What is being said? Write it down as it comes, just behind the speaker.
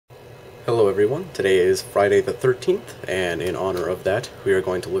Hello everyone, today is Friday the 13th, and in honor of that, we are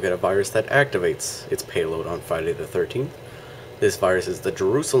going to look at a virus that activates its payload on Friday the 13th. This virus is the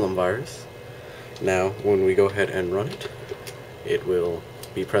Jerusalem virus. Now, when we go ahead and run it, it will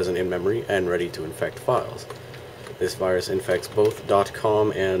be present in memory and ready to infect files. This virus infects both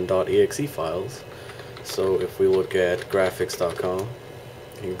 .com and .exe files, so if we look at graphics.com,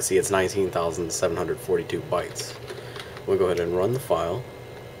 you can see it's 19,742 bytes. We'll go ahead and run the file.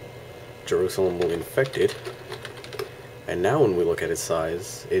 Jerusalem will infect it, and now when we look at its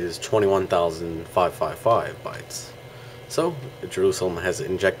size, it is 21,555 bytes. So, Jerusalem has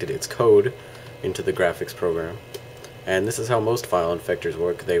injected its code into the graphics program, and this is how most file infectors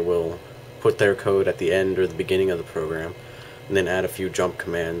work. They will put their code at the end or the beginning of the program, and then add a few jump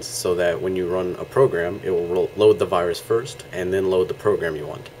commands so that when you run a program, it will load the virus first, and then load the program you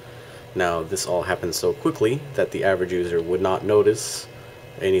want. Now, this all happens so quickly that the average user would not notice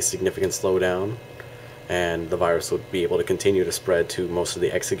any significant slowdown, and the virus would be able to continue to spread to most of the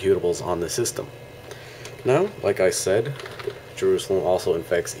executables on the system. Now, like I said, Jerusalem also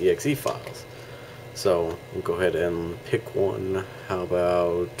infects exe files. So we'll go ahead and pick one. How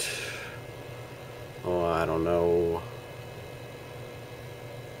about, I don't know.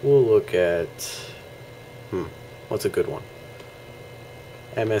 We'll look at, what's a good one?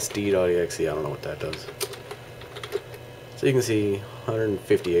 MSD.exe, I don't know what that does. So you can see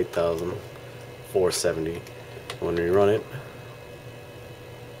 158,470. When we run it,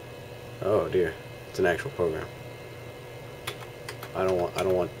 oh dear, it's an actual program.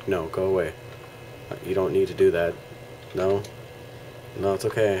 No, go away. You don't need to do that. No, it's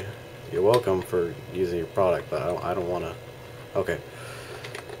okay. You're welcome for using your product, but I don't want to. Okay,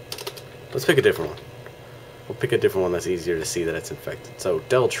 let's pick a different one. We'll pick a different one that's easier to see that it's infected. So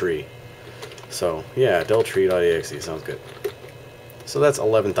deltree. So yeah, deltree.exe sounds good. So that's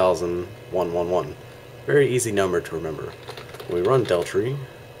 11,111. Very easy number to remember. When we run deltree,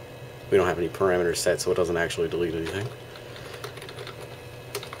 we don't have any parameters set, so it doesn't actually delete anything.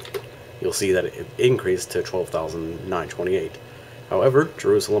 You'll see that it increased to 12,928. However,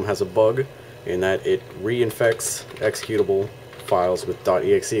 Jerusalem has a bug in that it reinfects executable files with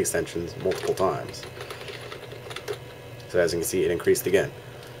 .exe extensions multiple times. So as you can see, it increased again.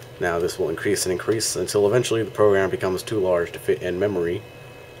 Now this will increase and increase until eventually the program becomes too large to fit in memory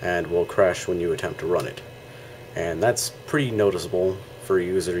and will crash when you attempt to run it. And that's pretty noticeable for a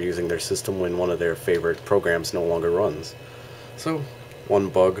user using their system when one of their favorite programs no longer runs. So, one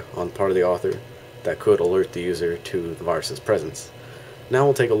bug on the part of the author that could alert the user to the virus's presence. Now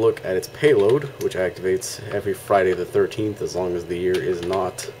we'll take a look at its payload, which activates every Friday the 13th as long as the year is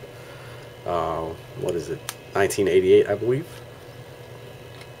not, 1988, I believe.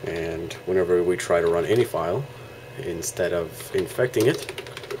 And whenever we try to run any file, instead of infecting it,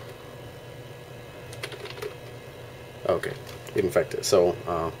 okay, it infected. So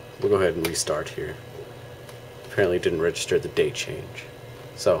we'll go ahead and restart here. Apparently it didn't register the date change.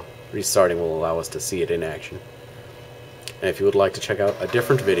 So restarting will allow us to see it in action. And if you would like to check out a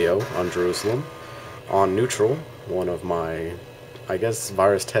different video on Jerusalem, on Neutral, one of my, I guess,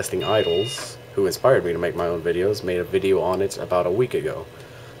 virus testing idols, who inspired me to make my own videos, made a video on it about a week ago.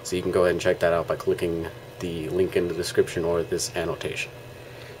 So you can go ahead and check that out by clicking the link in the description or this annotation.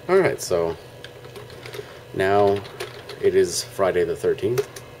 Alright, so now it is Friday the 13th.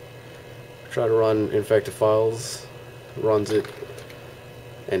 Try to run infected files, runs it,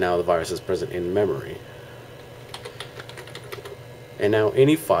 and now the virus is present in memory. And now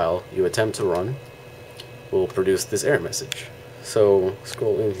any file you attempt to run will produce this error message. So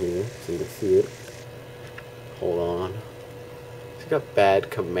scroll in here so you can see it. Hold on. Got bad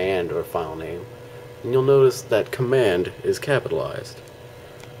command or file name, and you'll notice that command is capitalized.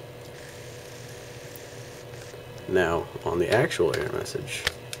 Now on the actual error message,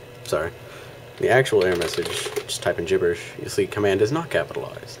 just type in gibberish, you'll see command is not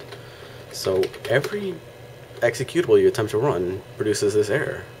capitalized. So every executable you attempt to run produces this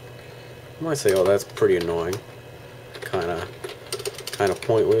error. You might say, oh, that's pretty annoying, kind of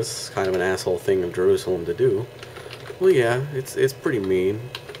pointless, kind of an asshole thing of Jerusalem to do. Well, yeah, it's pretty mean.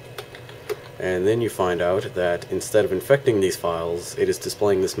 And then you find out that instead of infecting these files, it is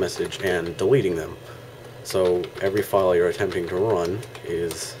displaying this message and deleting them. So every file you're attempting to run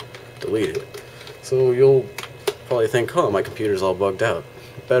is deleted. So you'll probably think, oh, my computer's all bugged out.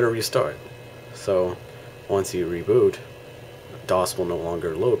 Better restart. So once you reboot, DOS will no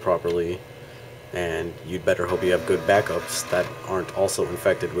longer load properly, and you'd better hope you have good backups that aren't also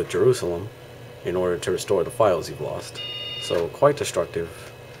infected with Jerusalem in order to restore the files you've lost. So quite destructive.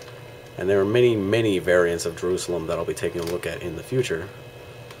 And there are many, many variants of Jerusalem that I'll be taking a look at in the future.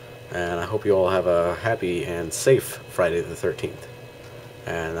 And I hope you all have a happy and safe Friday the 13th.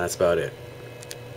 And that's about it.